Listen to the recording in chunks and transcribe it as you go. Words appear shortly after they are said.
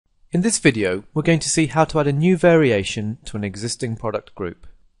In this video, we're going to see how to add a new variation to an existing product group.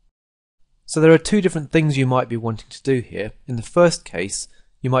 So there are two different things you might be wanting to do here. In the first case,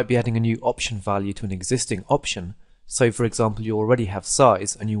 you might be adding a new option value to an existing option. So for example, you already have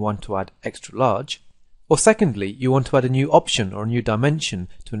size and you want to add extra large. Or secondly, you want to add a new option or a new dimension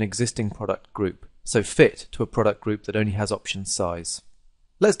to an existing product group. So fit to a product group that only has option size.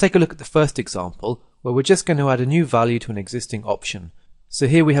 Let's take a look at the first example where we're just going to add a new value to an existing option. So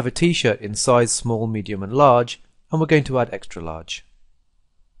here we have a t-shirt in size small, medium and large, and we're going to add extra large.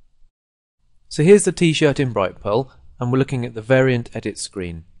 So here's the t-shirt in Brightpearl, and we're looking at the variant edit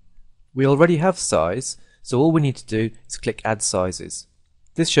screen. We already have size, so all we need to do is click add sizes.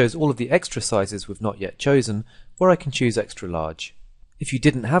 This shows all of the extra sizes we've not yet chosen, where I can choose extra large. If you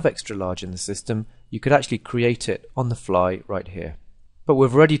didn't have extra large in the system, you could actually create it on the fly right here. But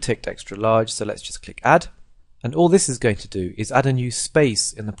we've already ticked extra large, so let's just click add. And all this is going to do is add a new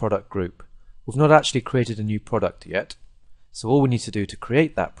space in the product group. We've not actually created a new product yet. So all we need to do to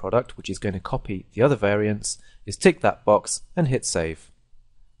create that product, which is going to copy the other variants, is tick that box and hit save.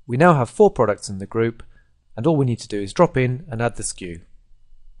 We now have 4 products in the group, and all we need to do is drop in and add the SKU.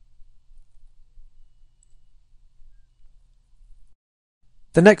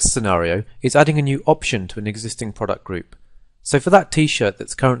 The next scenario is adding a new option to an existing product group. So for that t-shirt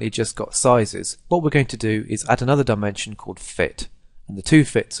that's currently just got sizes, what we're going to do is add another dimension called fit, and the two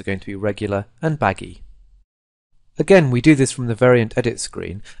fits are going to be regular and baggy. Again, we do this from the variant edit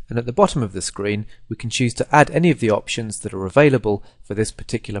screen, and at the bottom of the screen we can choose to add any of the options that are available for this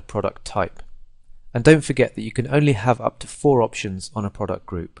particular product type. And don't forget that you can only have up to 4 options on a product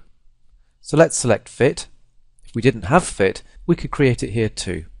group. So let's select fit. If we didn't have fit, we could create it here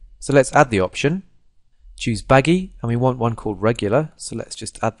too. So let's add the option. Choose baggy, and we want one called regular, so let's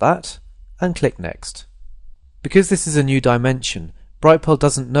just add that, and click next. Because this is a new dimension, Brightpearl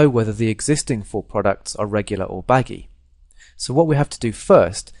doesn't know whether the existing 4 products are regular or baggy. So what we have to do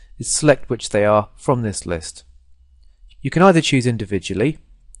first is select which they are from this list. You can either choose individually,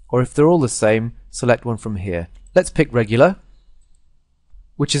 or if they're all the same, select one from here. Let's pick regular,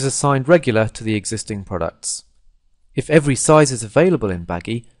 which is assigned regular to the existing products. If every size is available in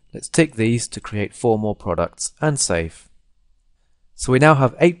baggy, let's tick these to create 4 more products and save. So we now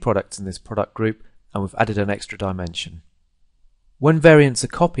have 8 products in this product group, and we've added an extra dimension. When variants are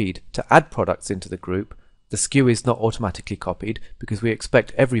copied to add products into the group, the SKU is not automatically copied because we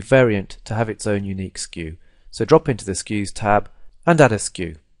expect every variant to have its own unique SKU. So drop into the SKUs tab and add a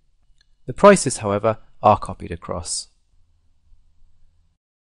SKU. The prices, however, are copied across.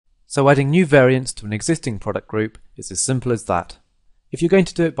 So adding new variants to an existing product group is as simple as that. If you're going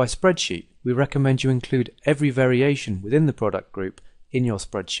to do it by spreadsheet, we recommend you include every variation within the product group in your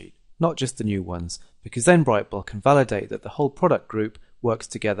spreadsheet, not just the new ones, because then Brightpearl can validate that the whole product group works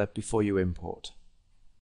together before you import.